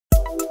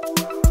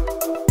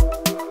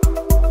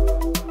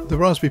The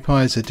Raspberry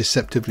Pi is a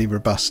deceptively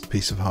robust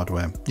piece of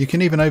hardware. You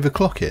can even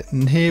overclock it,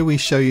 and here we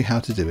show you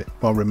how to do it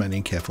while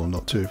remaining careful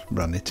not to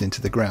run it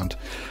into the ground.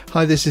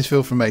 Hi, this is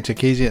Phil from Make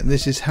Tech Easy, and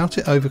this is how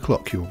to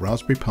overclock your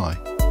Raspberry Pi.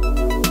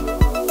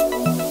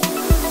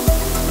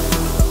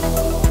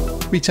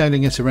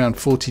 Retailing at around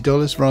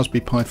 $40,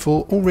 Raspberry Pi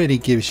 4 already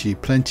gives you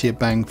plenty of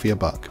bang for your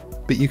buck,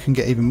 but you can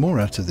get even more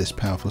out of this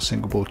powerful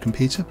single board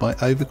computer by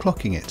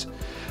overclocking it.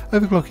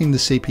 Overclocking the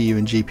CPU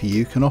and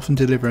GPU can often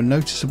deliver a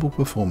noticeable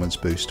performance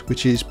boost,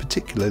 which is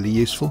particularly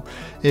useful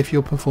if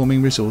you're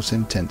performing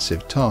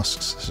resource-intensive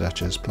tasks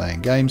such as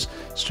playing games,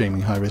 streaming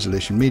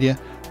high-resolution media,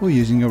 or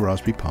using your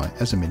Raspberry Pi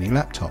as a mini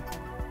laptop.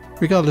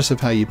 Regardless of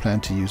how you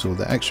plan to use all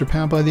the extra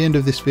power, by the end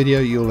of this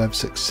video you'll have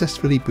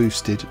successfully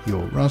boosted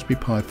your Raspberry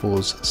Pi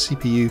 4's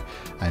CPU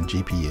and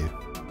GPU.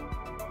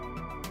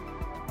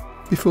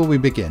 Before we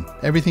begin,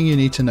 everything you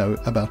need to know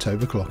about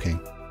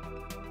overclocking.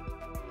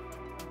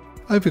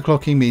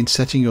 Overclocking means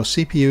setting your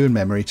CPU and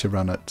memory to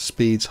run at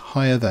speeds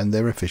higher than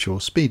their official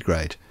speed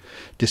grade.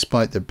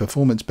 Despite the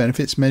performance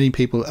benefits, many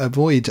people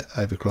avoid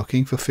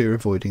overclocking for fear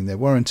of voiding their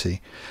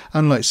warranty.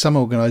 Unlike some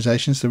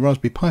organisations, the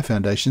Raspberry Pi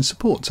Foundation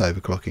supports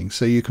overclocking,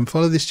 so you can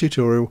follow this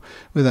tutorial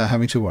without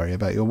having to worry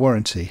about your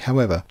warranty.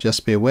 However,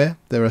 just be aware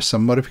there are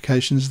some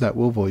modifications that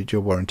will void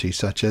your warranty,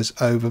 such as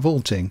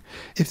overvolting.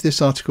 If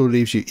this article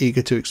leaves you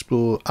eager to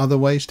explore other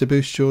ways to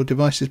boost your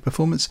device's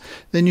performance,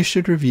 then you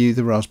should review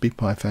the Raspberry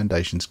Pi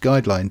Foundation's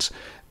guidelines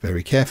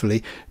very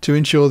carefully to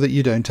ensure that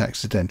you don't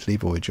accidentally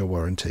void your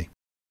warranty.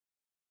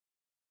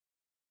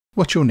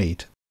 What you'll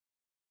need.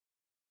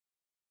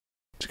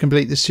 To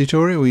complete this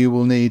tutorial you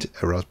will need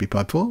a Raspberry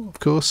Pi 4, of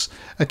course,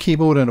 a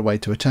keyboard and a way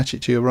to attach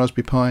it to your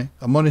Raspberry Pi,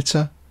 a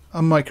monitor,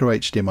 a micro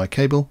HDMI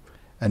cable,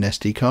 an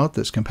SD card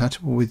that's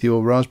compatible with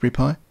your Raspberry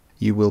Pi.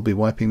 You will be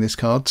wiping this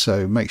card,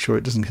 so make sure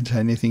it doesn't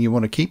contain anything you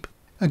want to keep.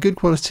 A good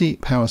quality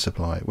power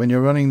supply. When you're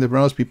running the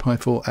Raspberry Pi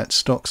 4 at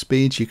stock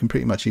speeds, you can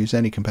pretty much use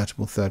any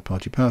compatible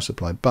third-party power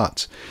supply,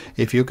 but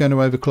if you're going to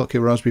overclock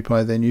your Raspberry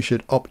Pi, then you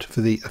should opt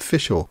for the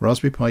official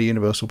Raspberry Pi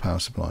Universal Power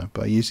Supply.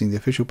 By using the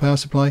official power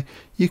supply,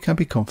 you can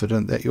be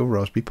confident that your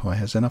Raspberry Pi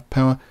has enough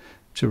power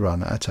to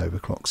run at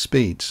overclock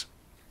speeds.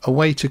 A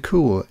way to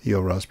cool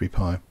your Raspberry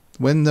Pi.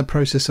 When the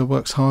processor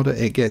works harder,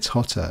 it gets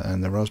hotter,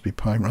 and the Raspberry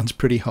Pi runs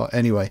pretty hot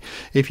anyway.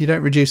 If you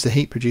don't reduce the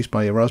heat produced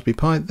by your Raspberry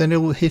Pi, then it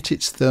will hit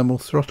its thermal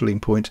throttling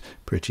point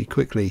pretty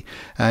quickly,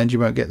 and you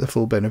won't get the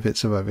full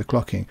benefits of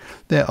overclocking.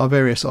 There are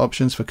various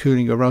options for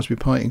cooling your Raspberry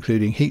Pi,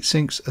 including heat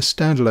sinks, a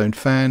standalone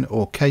fan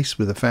or case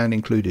with a fan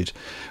included,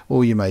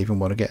 or you may even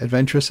want to get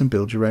adventurous and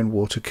build your own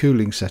water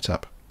cooling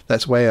setup.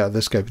 That's way out of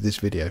the scope of this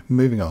video.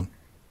 Moving on.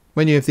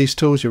 When you have these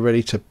tools, you're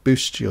ready to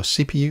boost your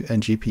CPU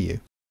and GPU.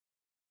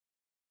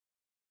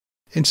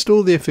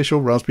 Install the official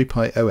Raspberry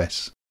Pi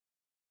OS.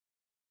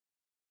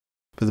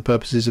 For the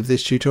purposes of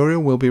this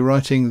tutorial, we'll be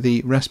writing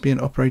the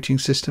Raspbian operating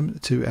system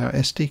to our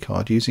SD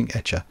card using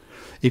Etcher.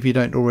 If you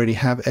don't already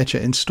have Etcher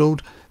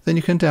installed, then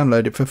you can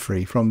download it for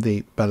free from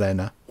the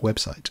Balena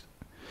website.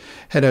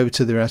 Head over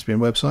to the Raspbian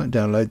website and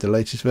download the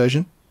latest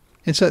version.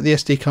 Insert the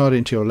SD card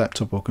into your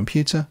laptop or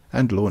computer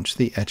and launch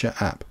the Etcher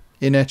app.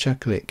 In Etcher,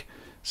 click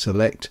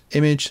Select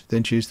Image,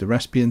 then choose the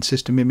Raspbian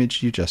system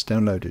image you just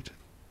downloaded.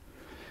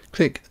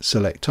 Click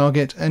Select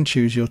Target and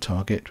choose your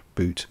target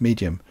boot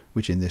medium,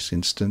 which in this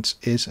instance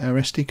is our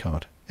SD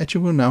card. Etcher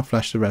will now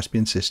flash the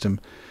Raspbian system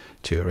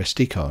to your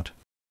SD card.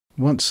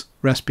 Once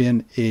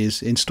Raspbian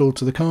is installed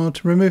to the card,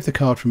 remove the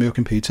card from your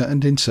computer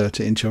and insert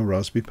it into your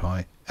Raspberry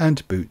Pi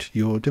and boot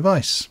your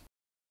device.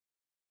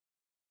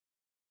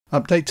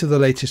 Update to the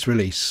latest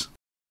release.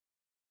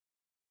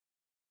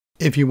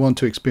 If you want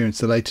to experience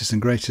the latest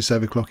and greatest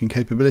overclocking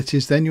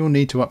capabilities, then you'll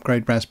need to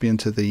upgrade Raspbian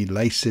to the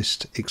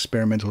latest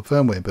experimental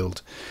firmware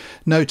build.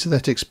 Note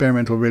that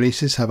experimental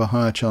releases have a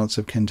higher chance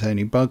of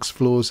containing bugs,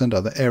 flaws and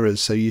other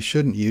errors, so you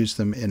shouldn't use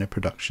them in a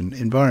production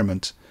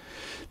environment.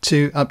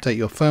 To update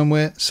your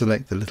firmware,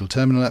 select the little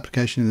terminal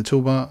application in the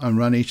toolbar and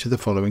run each of the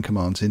following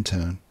commands in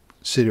turn.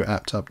 sudo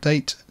apt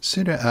update,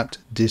 sudo apt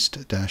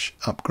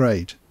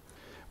dist-upgrade.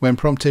 When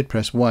prompted,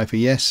 press Y for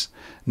yes.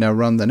 Now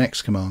run the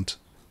next command.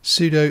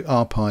 Sudo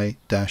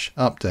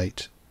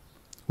rpi-update.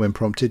 When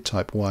prompted,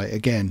 type Y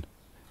again.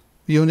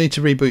 You'll need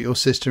to reboot your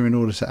system in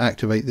order to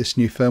activate this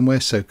new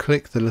firmware, so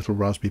click the little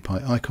Raspberry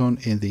Pi icon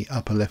in the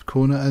upper left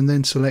corner and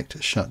then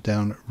select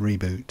Shutdown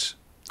Reboot,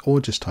 or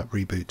just type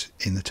Reboot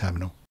in the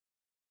terminal.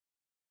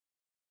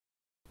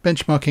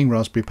 Benchmarking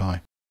Raspberry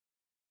Pi.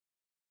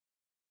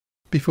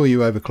 Before you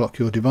overclock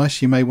your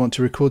device, you may want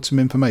to record some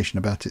information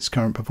about its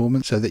current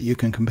performance so that you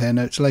can compare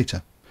notes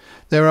later.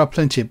 There are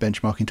plenty of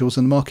benchmarking tools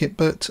on the market,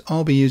 but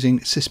I'll be using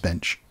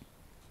Sysbench.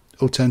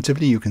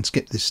 Alternatively, you can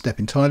skip this step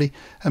entirely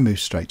and move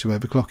straight to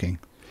overclocking.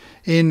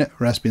 In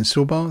Raspbian's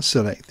toolbar,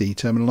 select the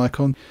terminal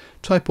icon,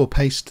 type or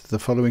paste the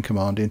following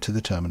command into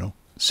the terminal.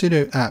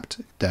 Sudo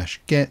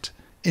apt-get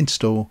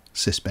install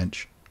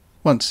Sysbench.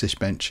 Once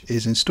Sysbench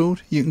is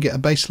installed, you can get a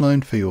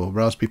baseline for your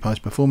Raspberry Pi's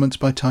performance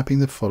by typing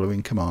the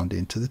following command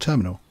into the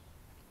terminal.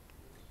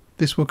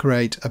 This will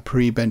create a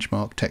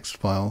pre-benchmark text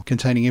file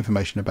containing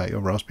information about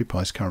your Raspberry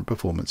Pi's current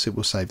performance. It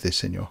will save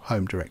this in your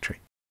home directory.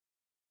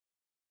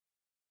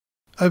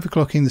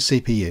 Overclocking the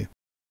CPU.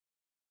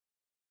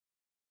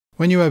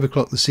 When you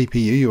overclock the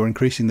CPU, you're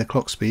increasing the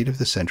clock speed of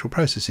the central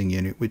processing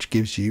unit, which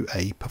gives you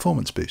a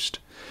performance boost.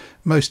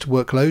 Most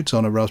workloads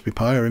on a Raspberry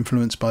Pi are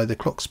influenced by the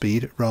clock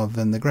speed rather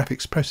than the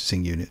graphics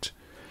processing unit.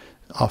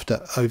 After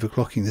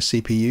overclocking the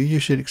CPU, you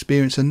should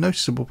experience a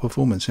noticeable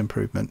performance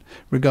improvement,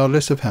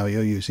 regardless of how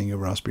you're using your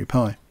Raspberry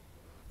Pi.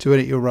 To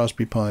edit your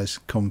Raspberry Pi's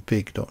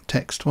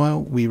config.txt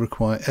file, we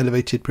require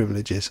elevated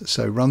privileges,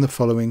 so run the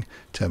following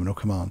terminal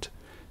command: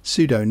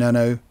 sudo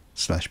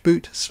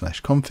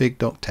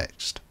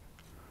nano/boot/config.txt.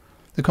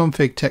 The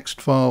config text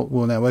file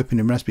will now open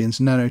in Raspbian's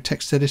Nano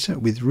text editor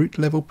with root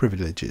level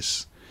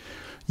privileges.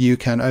 You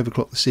can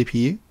overclock the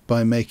CPU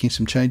by making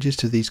some changes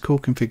to these core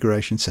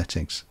configuration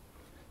settings.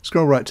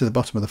 Scroll right to the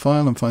bottom of the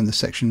file and find the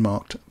section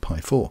marked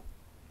Pi4.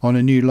 On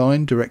a new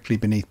line directly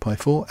beneath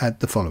Pi4, add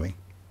the following: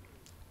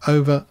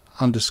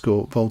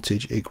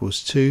 over_voltage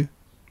equals 2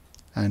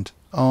 and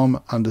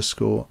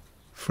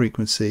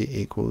arm_frequency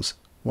equals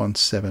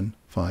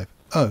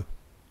 1750.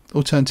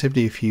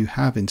 Alternatively, if you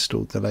have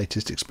installed the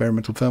latest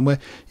experimental firmware,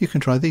 you can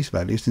try these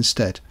values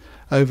instead: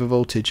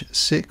 overvoltage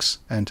 6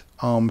 and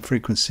arm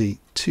frequency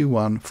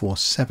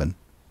 2147.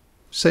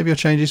 Save your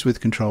changes with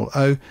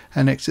Ctrl-O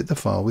and exit the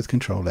file with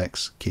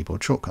Ctrl-X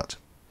keyboard shortcut.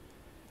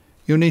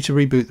 You'll need to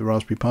reboot the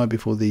Raspberry Pi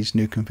before these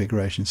new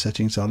configuration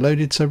settings are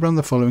loaded, so run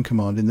the following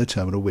command in the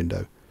terminal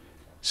window: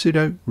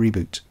 sudo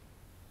reboot.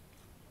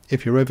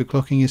 If your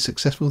overclocking is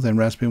successful, then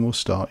Raspbian will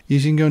start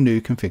using your new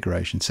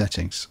configuration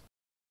settings.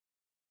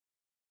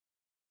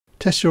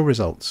 Test your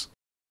results.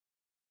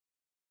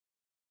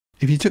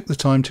 If you took the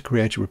time to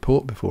create a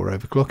report before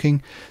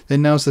overclocking,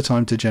 then now's the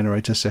time to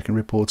generate a second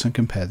report and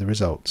compare the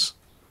results.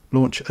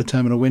 Launch a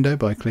terminal window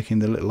by clicking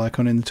the little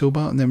icon in the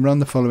toolbar and then run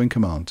the following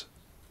command.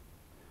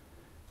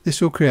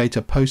 This will create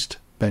a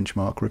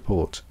post-benchmark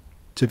report.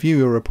 To view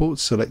your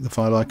reports, select the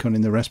file icon in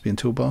the Raspbian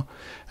toolbar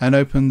and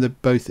open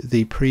both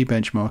the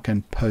pre-benchmark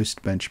and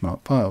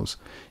post-benchmark files.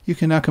 You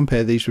can now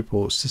compare these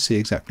reports to see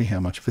exactly how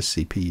much of a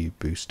CPU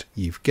boost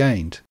you've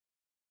gained.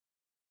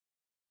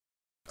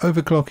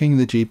 Overclocking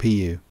the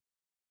GPU.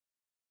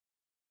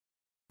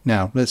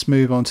 Now let's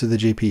move on to the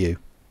GPU.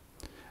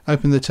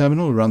 Open the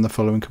terminal and run the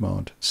following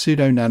command: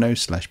 sudo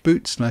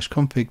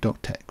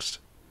nano/boot/config.txt.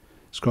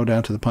 Scroll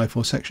down to the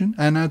Pi4 section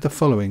and add the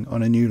following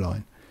on a new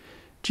line: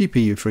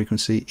 GPU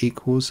frequency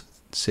equals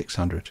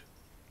 600.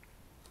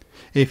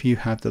 If you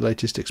have the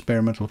latest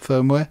experimental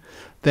firmware,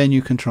 then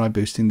you can try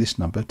boosting this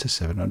number to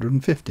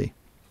 750.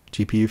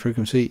 GPU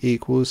frequency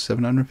equals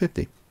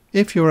 750.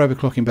 If you're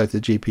overclocking both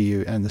the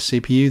GPU and the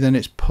CPU, then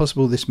it's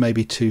possible this may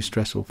be too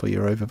stressful for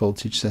your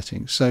overvoltage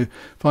settings. So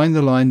find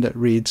the line that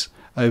reads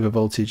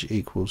overvoltage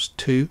equals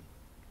 2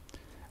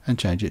 and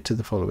change it to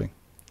the following: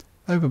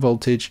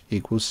 overvoltage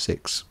equals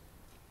 6.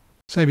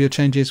 Save your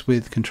changes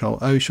with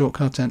Ctrl-O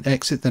shortcut and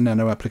exit the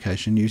Nano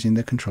application using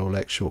the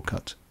Ctrl-X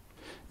shortcut.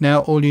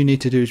 Now all you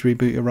need to do is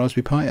reboot your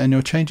Raspberry Pi and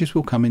your changes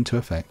will come into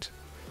effect.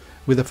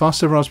 With a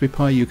faster Raspberry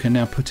Pi, you can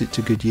now put it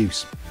to good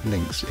use.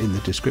 Links in the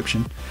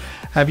description.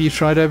 Have you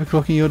tried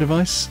overclocking your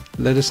device?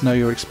 Let us know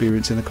your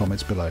experience in the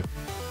comments below.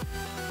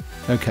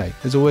 Okay,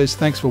 as always,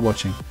 thanks for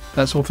watching.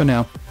 That's all for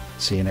now.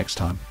 See you next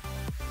time.